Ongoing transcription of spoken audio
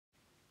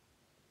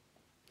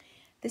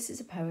This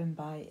is a poem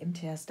by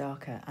Imtiaz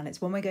Darker, and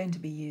it's one we're going to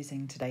be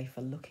using today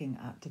for looking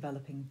at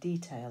developing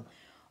detail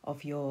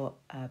of your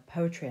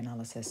poetry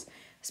analysis,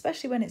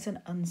 especially when it's an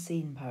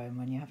unseen poem,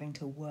 when you're having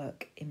to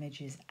work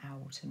images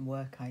out and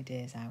work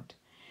ideas out.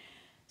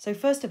 So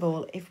first of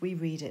all, if we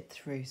read it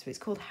through, so it's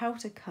called How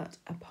to Cut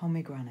a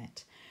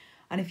Pomegranate.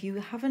 And if you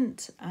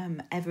haven't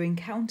ever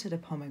encountered a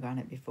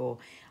pomegranate before,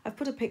 I've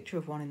put a picture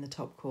of one in the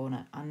top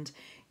corner, and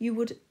you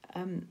would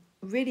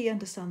really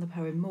understand the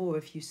poem more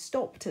if you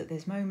stopped at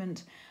this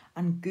moment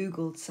and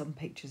Googled some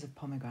pictures of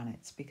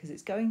pomegranates, because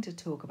it's going to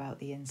talk about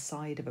the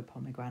inside of a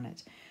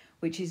pomegranate,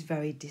 which is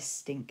very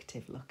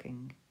distinctive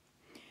looking.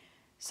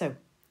 So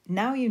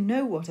now you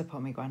know what a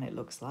pomegranate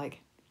looks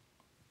like,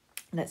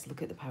 let's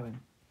look at the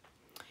poem.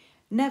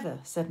 Never,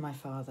 said my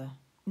father,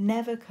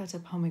 never cut a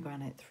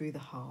pomegranate through the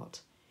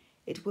heart.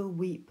 It will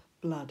weep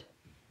blood.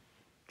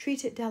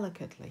 Treat it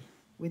delicately,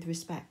 with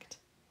respect.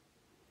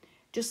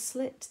 Just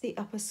slit the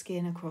upper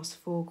skin across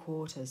 4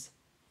 quarters.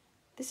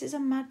 This is a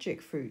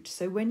magic fruit,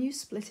 so when you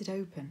split it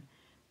open,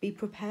 be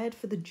prepared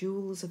for the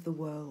jewels of the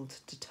world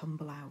to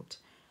tumble out,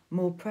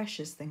 more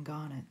precious than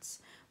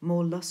garnets,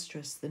 more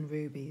lustrous than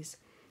rubies,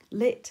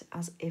 lit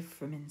as if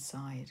from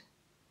inside.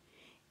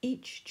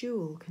 Each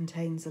jewel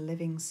contains a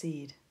living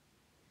seed.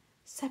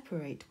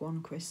 Separate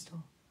one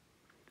crystal.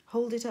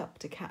 Hold it up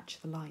to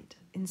catch the light.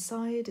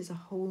 Inside is a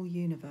whole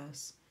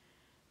universe.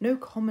 No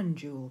common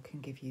jewel can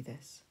give you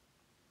this.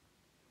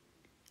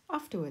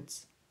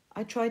 Afterwards,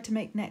 I tried to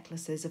make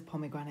necklaces of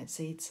pomegranate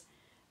seeds.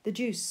 The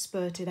juice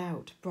spurted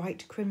out,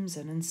 bright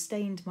crimson, and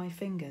stained my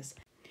fingers.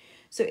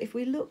 So if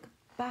we look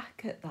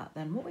back at that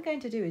then, what we're going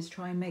to do is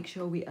try and make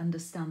sure we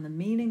understand the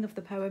meaning of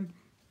the poem,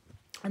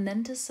 and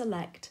then to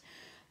select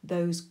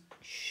those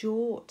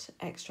short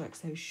extracts,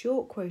 those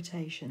short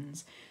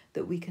quotations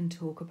that we can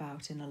talk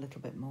about in a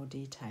little bit more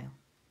detail.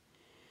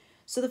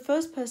 So the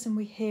first person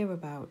we hear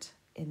about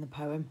in the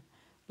poem,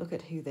 look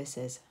at who this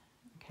is,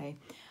 okay,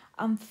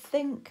 and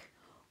think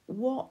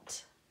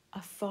what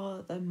a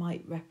father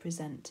might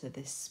represent to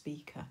this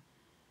speaker.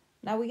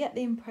 Now we get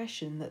the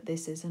impression that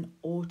this is an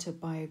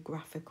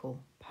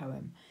autobiographical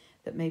poem,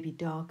 that maybe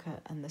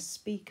Darker and the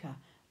speaker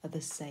are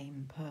the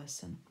same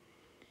person.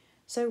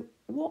 So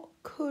what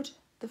could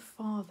the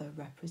father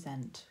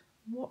represent?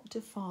 What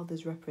do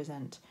fathers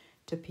represent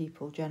to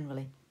people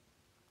generally?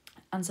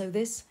 And so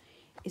this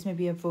is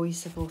maybe a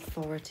voice of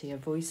authority, a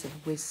voice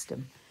of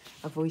wisdom,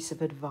 a voice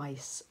of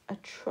advice, a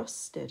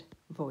trusted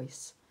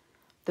voice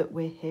that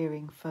we're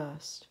hearing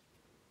first.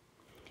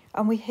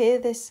 And we hear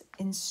this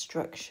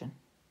instruction,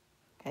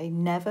 okay,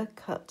 never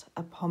cut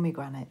a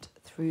pomegranate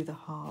through the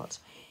heart.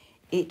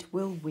 It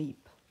will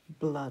weep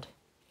blood.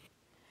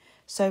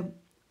 So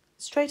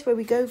straight away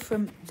we go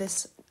from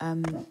this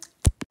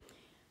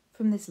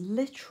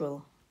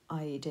literal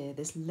idea,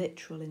 this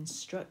literal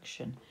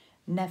instruction,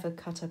 never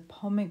cut a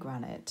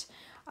pomegranate,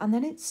 and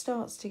then it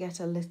starts to get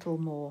a little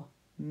more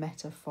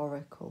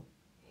metaphorical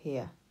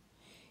here.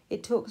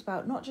 It talks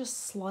about not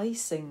just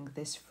slicing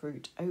this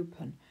fruit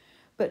open,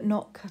 but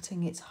not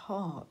cutting its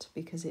heart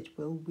because it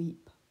will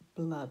weep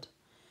blood.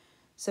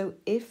 So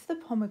if the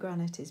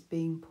pomegranate is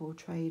being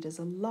portrayed as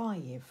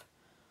alive,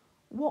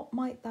 what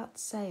might that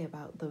say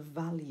about the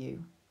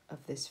value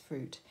of this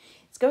fruit?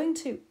 It's going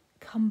to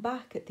come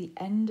back at the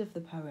end of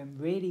the poem,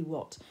 really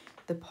what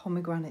the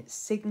pomegranate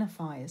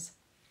signifies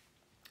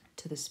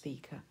to the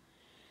speaker.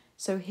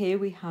 So here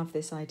we have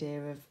this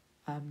idea of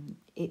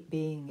it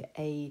being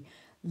a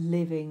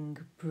living,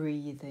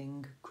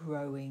 breathing,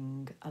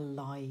 growing,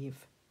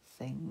 alive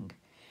thing,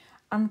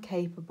 and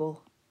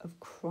capable of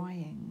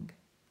crying.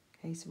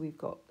 Okay, so we've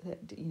got,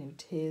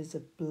 tears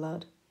of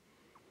blood.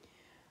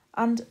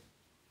 And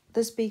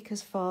the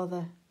speaker's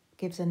father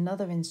gives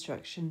another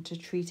instruction to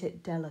treat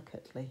it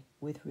delicately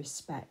with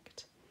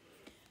respect.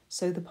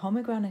 So the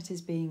pomegranate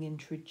is being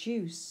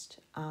introduced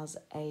as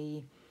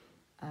an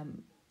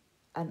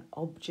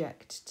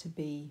object to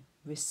be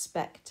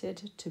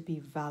respected, to be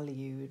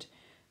valued,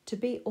 to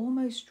be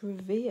almost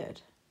revered.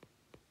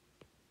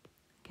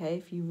 Okay,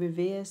 if you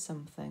revere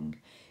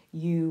something,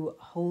 you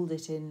hold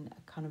it in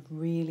a kind of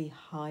really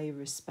high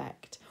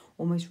respect,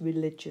 almost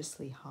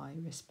religiously high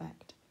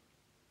respect.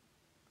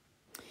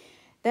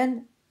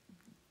 Then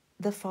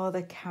the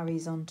father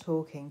carries on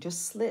talking,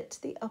 just slit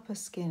the upper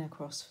skin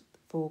across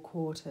 4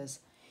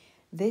 quarters.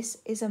 This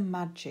is a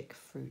magic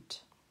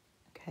fruit,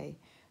 okay?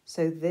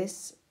 So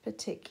this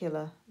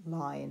particular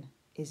line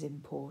is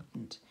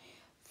important.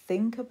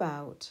 Think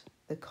about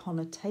the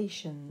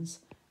connotations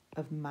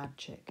of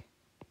magic,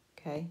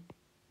 okay?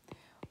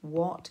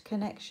 What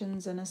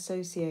connections and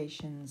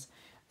associations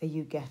are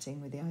you getting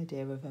with the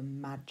idea of a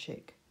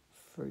magic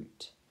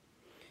fruit?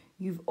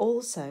 You've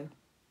also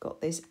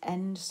got this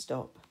end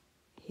stop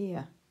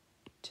here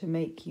to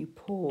make you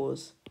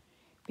pause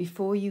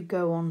before you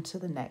go on to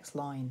the next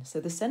line. So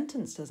the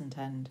sentence doesn't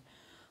end,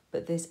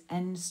 but this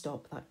end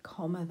stop, that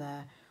comma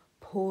there,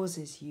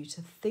 pauses you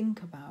to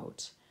think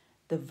about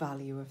the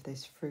value of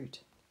this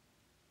fruit.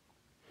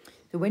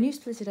 So when you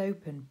split it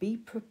open, be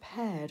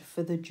prepared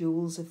for the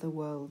jewels of the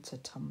world to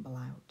tumble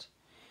out.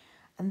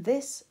 And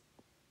this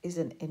is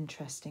an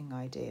interesting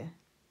idea,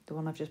 the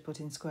one I've just put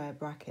in square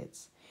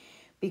brackets,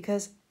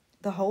 because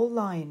the whole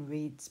line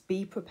reads,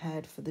 be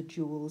prepared for the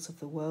jewels of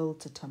the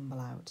world to tumble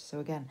out. So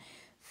again,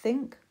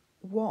 think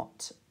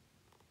what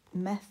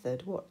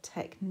method, what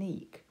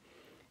technique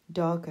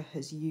Darker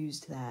has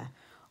used there.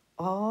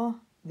 Are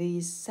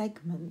these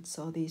segments,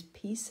 are these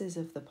pieces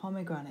of the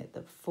pomegranate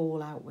that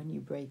fall out when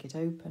you break it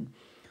open,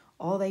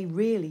 are they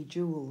really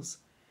jewels?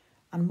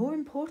 And more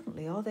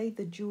importantly, are they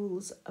the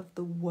jewels of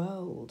the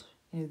world?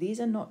 You know, these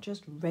are not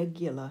just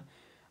regular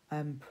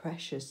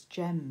precious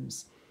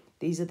gems.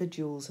 These are the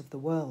jewels of the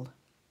world.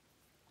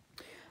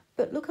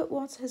 But look at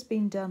what has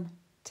been done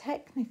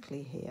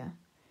technically here.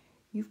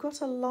 You've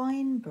got a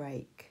line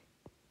break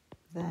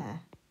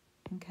there,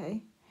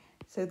 okay?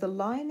 So the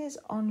line is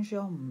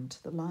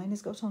enjambed. The line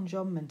has got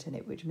enjambment in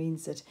it, which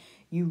means that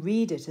you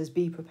read it as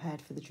be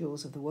prepared for the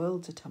jewels of the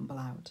world to tumble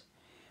out.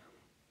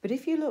 But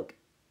if you look,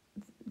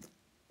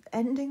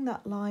 ending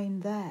that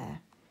line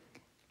there,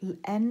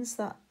 ends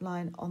that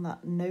line on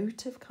that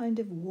note of kind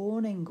of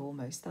warning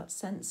almost, that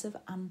sense of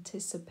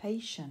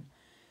anticipation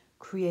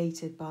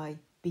created by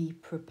be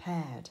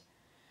prepared.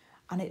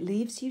 And it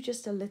leaves you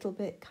just a little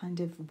bit kind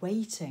of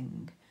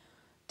waiting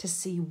to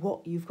see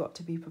what you've got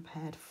to be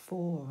prepared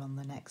for on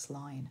the next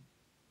line.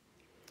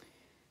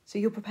 So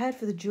you're prepared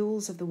for the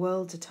jewels of the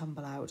world to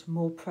tumble out,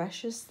 more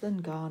precious than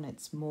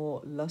garnets,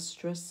 more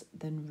lustrous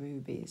than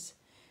rubies.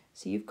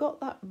 So you've got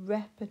that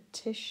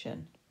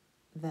repetition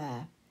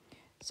there.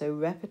 So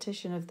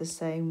repetition of the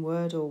same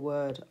word or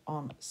word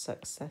on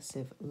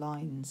successive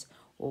lines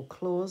or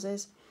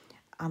clauses,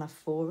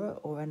 anaphora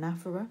or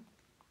anaphora.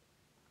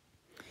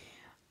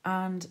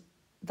 And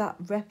that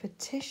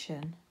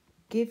repetition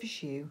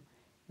gives you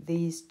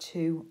these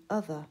two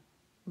other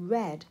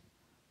red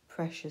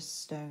precious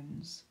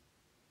stones.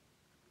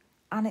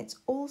 And it's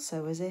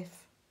also as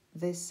if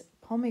this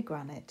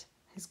pomegranate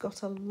has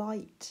got a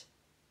light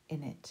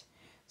in it.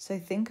 So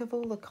think of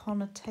all the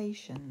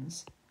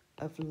connotations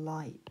of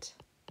light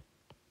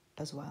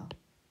as well.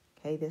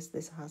 Okay,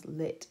 this has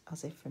lit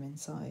as if from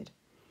inside.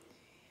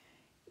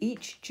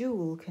 Each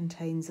jewel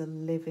contains a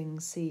living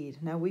seed.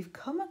 Now we've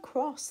come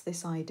across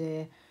this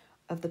idea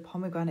of the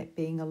pomegranate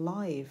being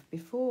alive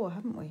before,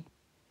 haven't we?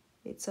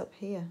 It's up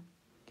here.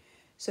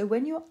 So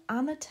when you're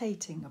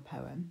annotating a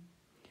poem,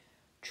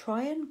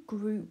 try and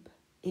group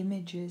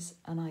images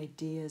and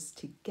ideas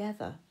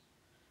together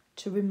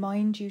to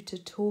remind you to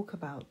talk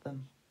about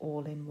them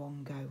all in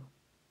one go.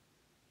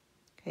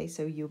 Okay,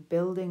 so you're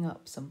building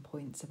up some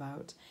points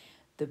about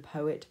the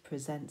poet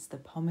presents the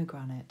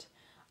pomegranate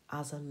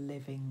as a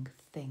living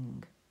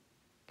thing.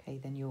 Okay,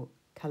 then you're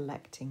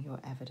collecting your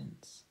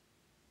evidence.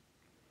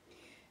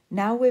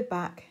 Now we're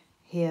back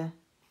here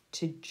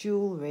to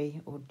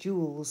jewellery or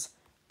jewels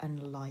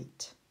and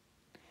light.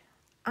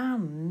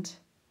 And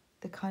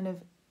the kind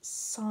of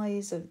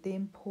size of the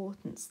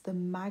importance, the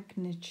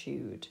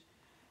magnitude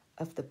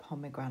of the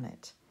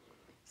pomegranate.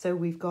 So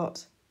we've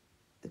got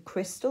the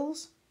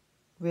crystals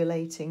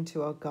relating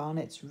to our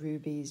garnets,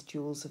 rubies,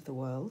 jewels of the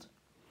world.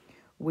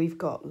 We've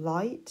got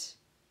light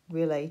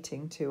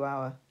relating to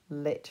our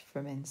lit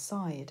from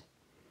inside.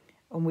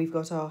 And we've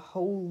got our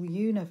whole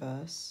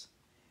universe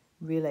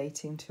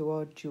relating to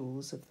our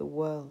jewels of the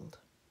world.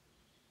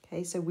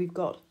 Okay, so we've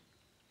got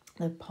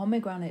the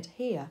pomegranate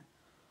here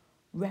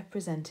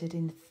represented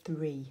in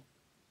three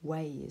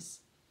ways.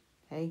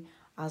 Okay,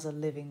 as a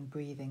living,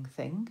 breathing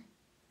thing,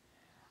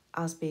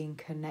 as being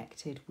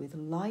connected with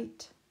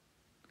light,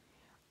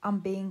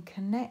 and being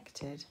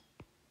connected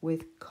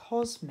with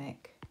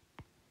cosmic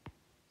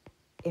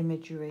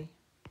imagery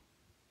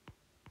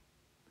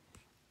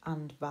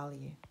and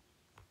value.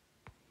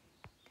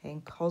 Okay,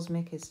 and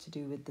cosmic is to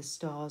do with the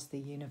stars, the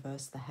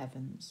universe, the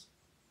heavens.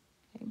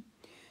 Okay.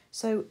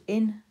 So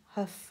in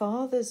her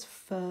father's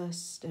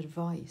first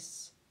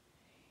advice,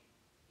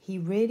 he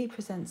really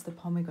presents the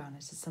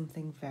pomegranate as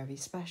something very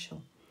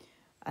special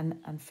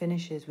and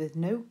finishes with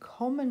no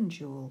common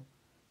jewel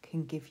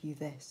can give you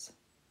this.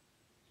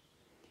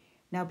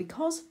 Now,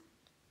 because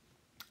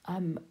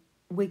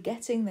we're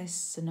getting this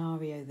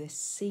scenario, this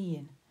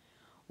scene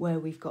where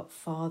we've got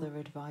father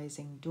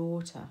advising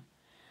daughter,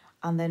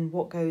 and then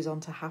what goes on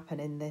to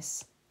happen in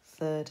this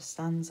third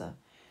stanza,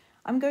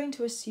 I'm going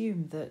to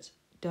assume that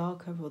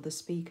Darker, or the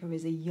speaker,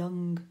 is a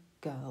young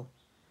girl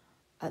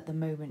at the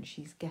moment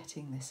she's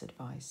getting this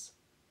advice.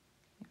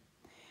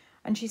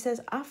 And she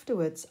says,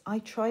 afterwards, I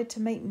tried to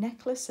make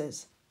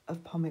necklaces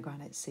of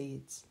pomegranate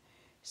seeds.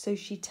 So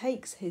she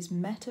takes his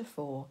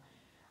metaphor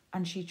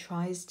and she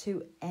tries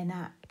to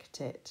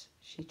enact it.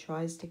 She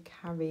tries to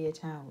carry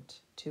it out,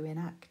 to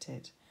enact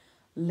it,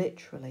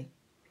 literally.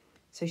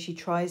 So she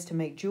tries to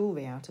make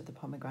jewellery out of the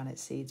pomegranate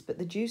seeds, but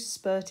the juice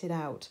spurted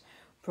out,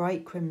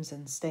 bright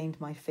crimson, stained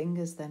my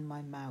fingers, then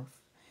my mouth.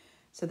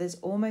 So there's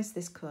almost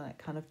this kind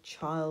of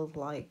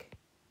childlike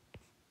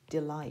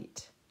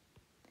delight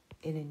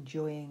in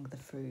enjoying the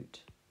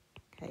fruit.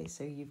 Okay,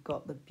 so you've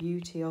got the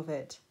beauty of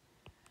it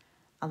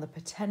and the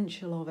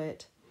potential of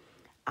it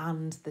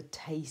and the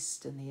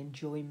taste and the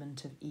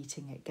enjoyment of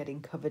eating it,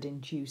 getting covered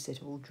in juice,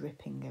 it all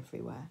dripping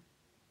everywhere.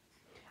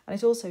 And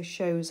it also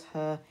shows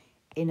her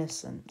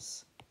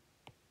innocence.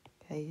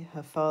 Okay,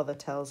 her father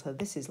tells her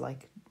this is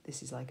like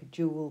a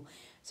jewel,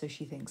 so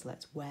she thinks,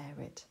 let's wear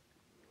it.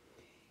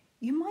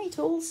 You might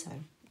also,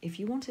 if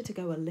you wanted to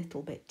go a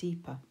little bit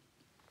deeper,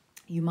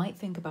 you might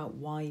think about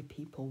why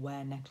people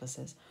wear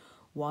necklaces,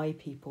 why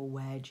people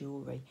wear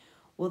jewellery.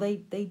 Well,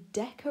 they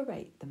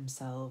decorate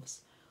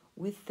themselves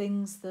with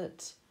things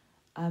that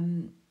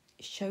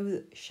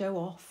show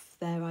off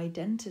their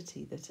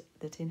identity,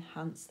 that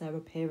enhance their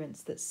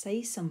appearance, that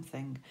say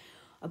something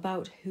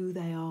about who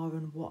they are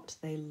and what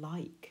they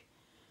like.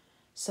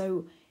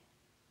 So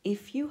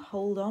if you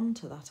hold on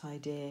to that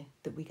idea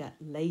that we get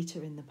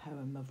later in the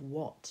poem of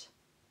what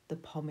the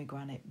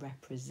pomegranate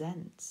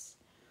represents,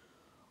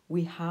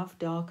 we have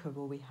Darker,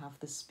 or we have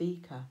the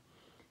speaker,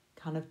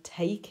 kind of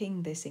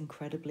taking this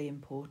incredibly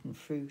important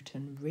fruit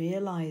and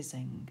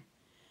realising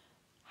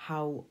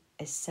how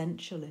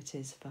essential it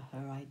is for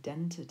her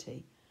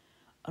identity,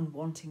 and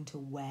wanting to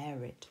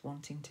wear it,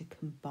 wanting to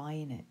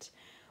combine it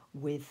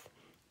with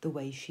the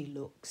way she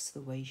looks,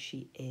 the way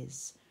she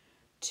is,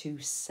 to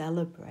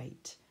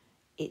celebrate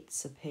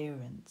its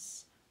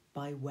appearance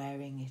by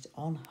wearing it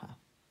on her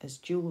as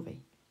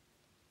jewellery.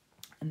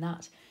 And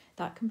that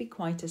can be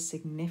quite a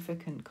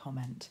significant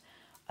comment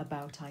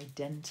about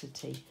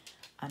identity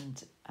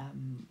and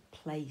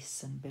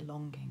place and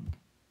belonging.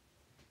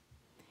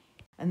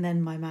 And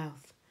then my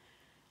mouth.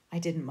 I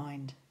didn't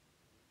mind.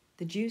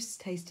 The juice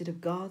tasted of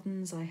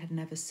gardens I had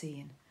never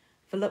seen,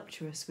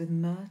 voluptuous with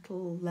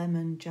myrtle,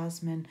 lemon,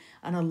 jasmine,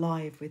 and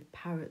alive with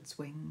parrot's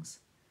wings.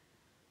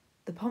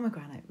 The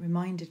pomegranate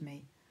reminded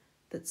me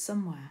that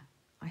somewhere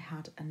I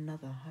had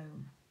another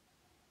home.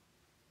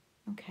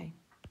 Okay,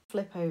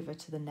 flip over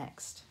to the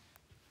next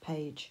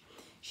page.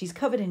 She's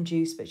covered in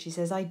juice, but she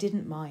says, I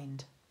didn't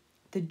mind.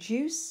 The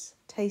juice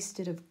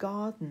tasted of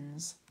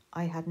gardens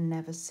I had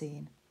never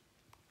seen,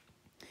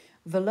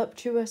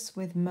 voluptuous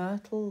with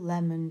myrtle,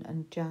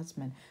 lemon,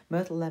 jasmine,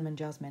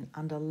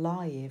 and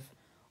alive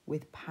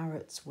with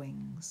parrot's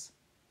wings.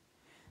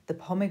 The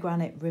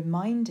pomegranate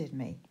reminded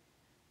me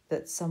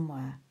that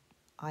somewhere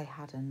I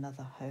had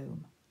another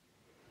home.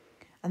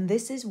 And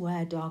this is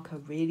where Darker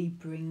really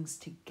brings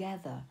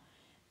together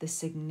the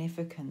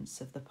significance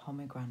of the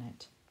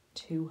pomegranate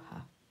to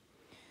her.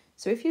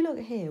 So if you look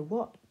here,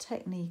 what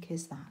technique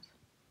is that?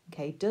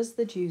 Okay, does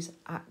the juice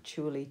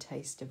actually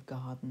taste of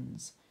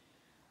gardens?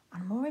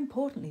 And more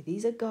importantly,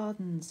 these are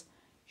gardens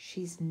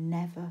she's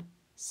never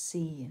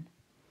seen.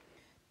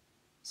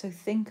 So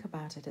think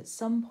about it. At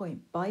some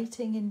point,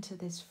 biting into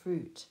this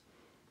fruit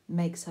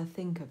makes her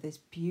think of this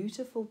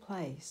beautiful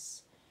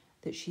place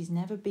that she's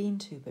never been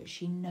to, but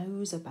she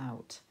knows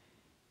about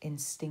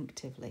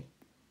instinctively,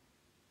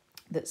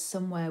 that's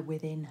somewhere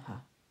within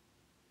her.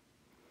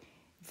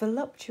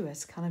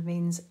 Voluptuous kind of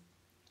means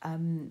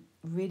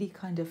really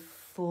kind of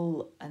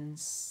full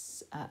and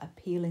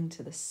appealing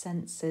to the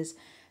senses,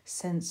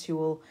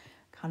 sensual,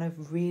 kind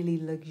of really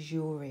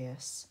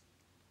luxurious.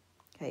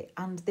 Okay,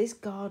 and this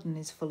garden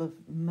is full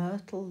of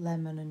myrtle,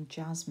 lemon, and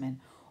jasmine,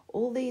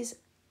 all these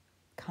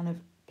kind of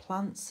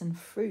plants and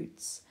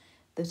fruits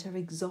that are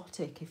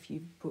exotic if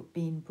you've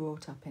been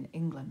brought up in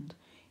England.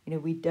 You know,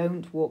 we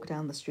don't walk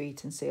down the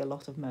street and see a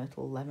lot of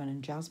myrtle, lemon,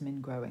 and jasmine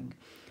growing,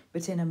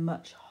 but in a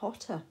much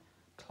hotter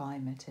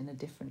climate in a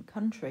different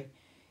country,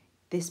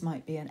 this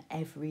might be an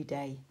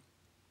everyday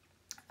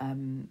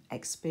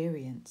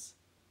experience.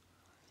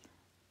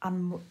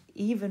 And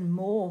even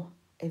more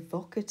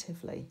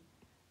evocatively,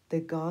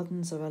 the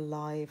gardens are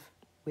alive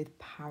with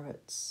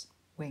parrots'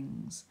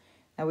 wings.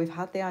 Now, we've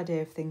had the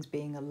idea of things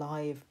being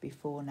alive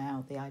before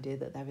now, the idea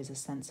that there is a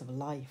sense of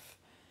life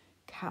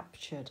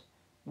captured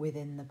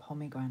within the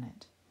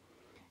pomegranate.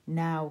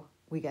 Now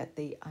we get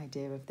the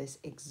idea of this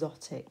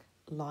exotic,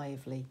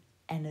 lively,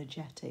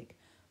 energetic,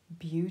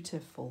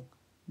 beautiful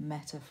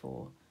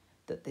metaphor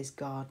that this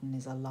garden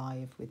is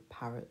alive with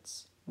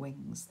parrots'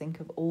 wings. Think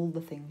of all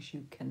the things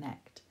you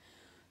connect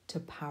to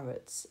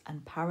parrots,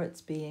 and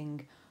parrots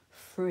being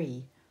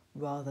free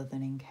rather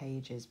than in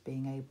cages,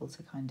 being able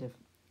to kind of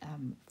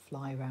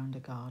fly around a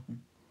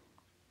garden.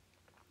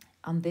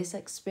 And this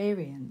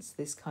experience,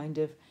 this kind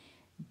of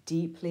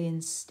deeply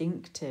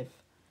instinctive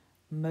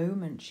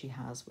moment she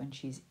has when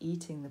she's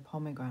eating the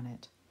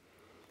pomegranate,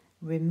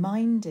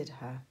 reminded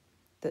her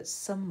that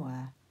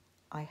somewhere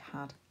I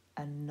had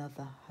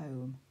another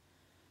home.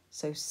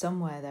 So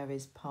somewhere there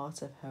is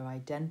part of her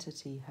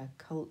identity, her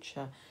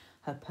culture,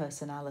 her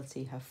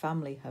personality, her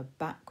family, her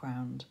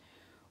background,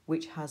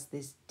 which has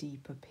this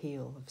deep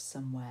appeal of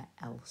somewhere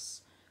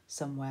else,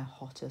 somewhere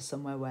hotter,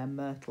 somewhere where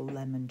myrtle,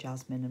 lemon,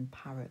 jasmine and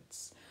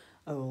parrots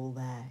are all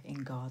there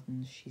in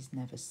gardens she's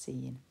never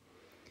seen.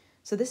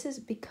 So this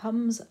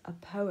becomes a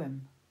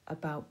poem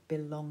about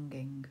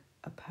belonging,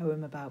 a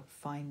poem about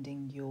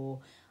finding your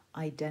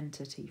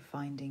identity,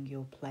 finding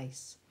your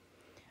place.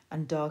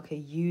 And Darker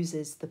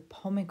uses the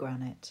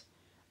pomegranate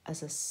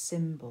as a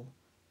symbol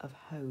of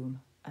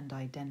home and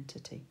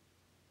identity.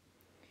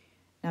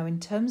 Now, in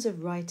terms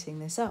of writing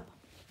this up,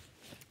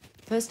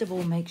 first of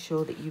all, make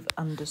sure that you've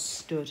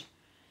understood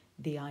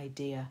the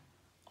idea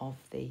of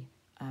the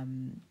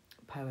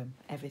poem,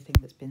 everything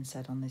that's been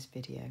said on this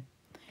video.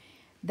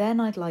 Then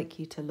I'd like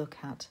you to look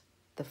at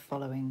the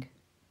following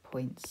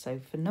points. So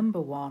for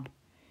number 1,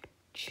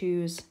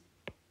 choose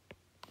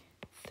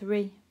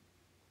 3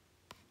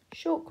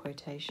 short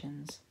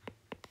quotations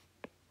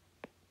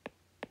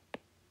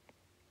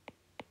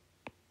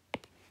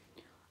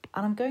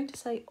and I'm going to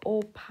say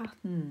all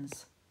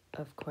patterns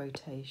of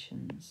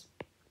quotations,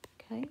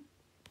 okay?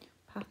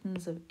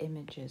 Patterns of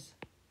images,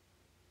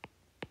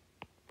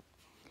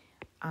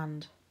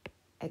 and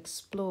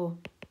explore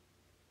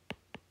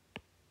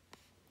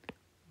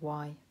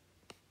why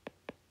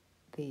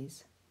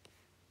these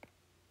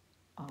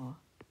are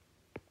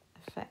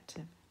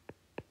effective.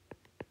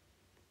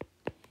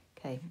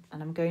 Okay,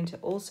 and I'm going to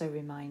also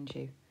remind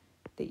you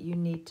that you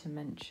need to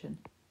mention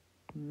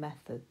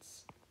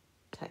methods,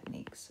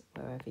 techniques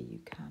wherever you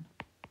can.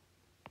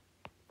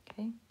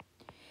 Okay,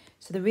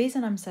 so the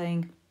reason I'm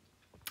saying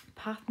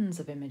patterns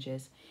of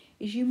images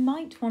is you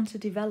might want to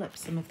develop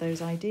some of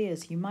those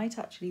ideas. You might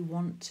actually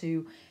want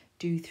to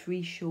do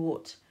 3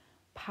 short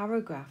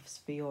paragraphs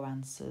for your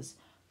answers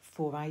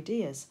for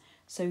ideas.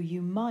 So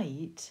you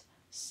might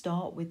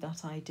start with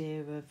that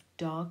idea of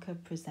Darker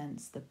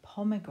presents the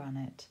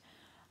pomegranate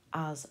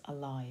as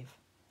alive,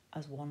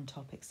 as one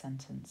topic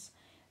sentence,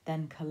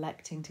 then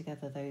collecting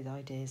together those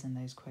ideas and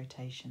those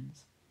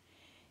quotations.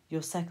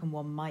 Your second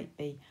one might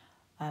be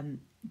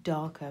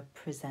Darker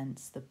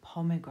presents the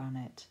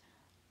pomegranate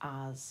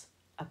as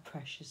a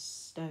precious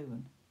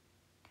stone,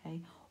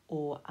 okay,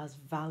 or as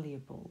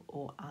valuable,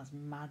 or as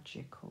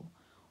magical,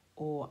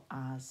 or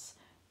as,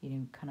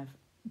 kind of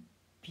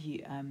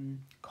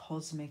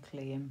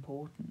cosmically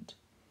important.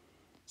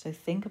 So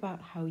think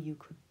about how you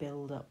could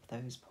build up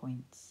those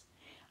points.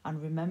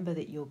 And remember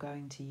that you're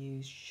going to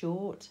use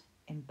short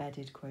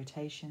embedded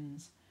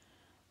quotations,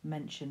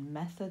 mention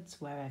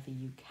methods wherever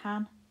you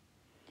can,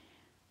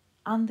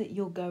 and that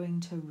you're going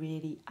to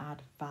really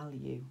add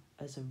value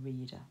as a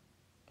reader.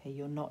 Okay,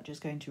 you're not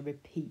just going to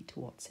repeat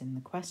what's in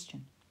the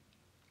question.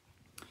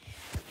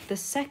 The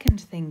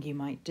second thing you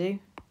might do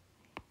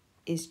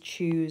is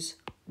choose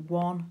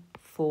 1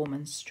 form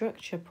and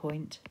structure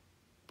point,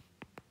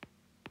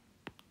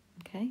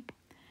 okay,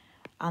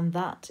 and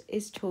that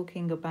is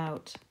talking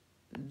about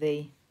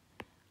the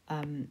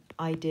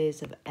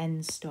ideas of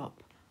end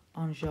stop,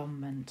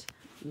 enjambment,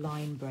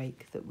 line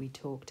break that we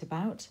talked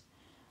about,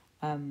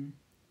 and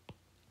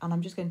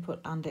I'm just going to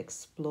put and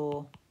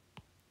explore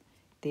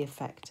the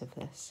effect of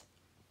this.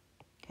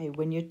 Okay,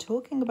 when you're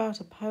talking about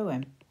a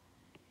poem,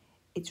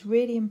 it's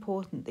really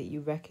important that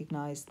you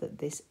recognise that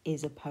this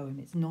is a poem.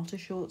 It's not a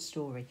short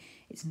story.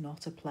 It's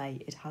not a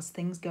play. It has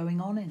things going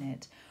on in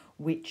it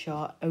which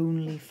are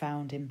only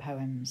found in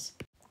poems.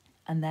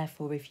 And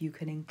therefore, if you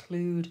can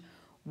include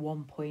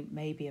 1 point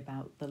maybe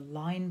about the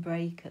line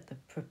break at the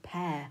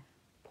prepare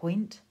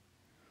point,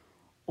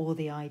 or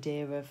the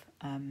idea of,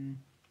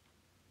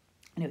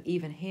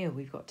 even here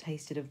we've got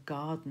tasted of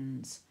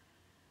gardens,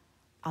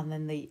 and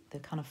then the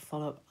kind of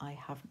follow-up,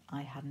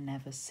 I had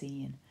never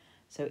seen.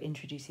 So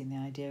introducing the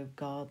idea of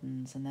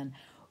gardens and then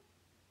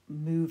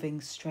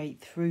moving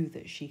straight through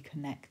that she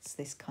connects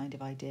this kind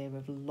of idea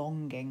of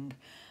longing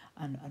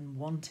and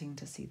wanting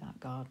to see that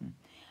garden.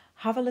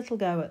 Have a little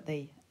go at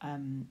the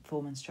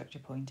form and structure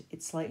point.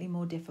 It's slightly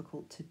more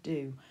difficult to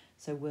do,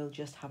 so we'll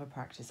just have a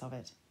practice of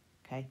it.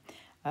 Okay.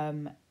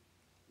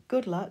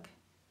 Good luck.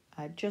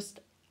 Just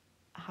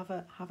have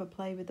a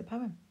play with the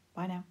poem.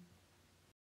 Bye now.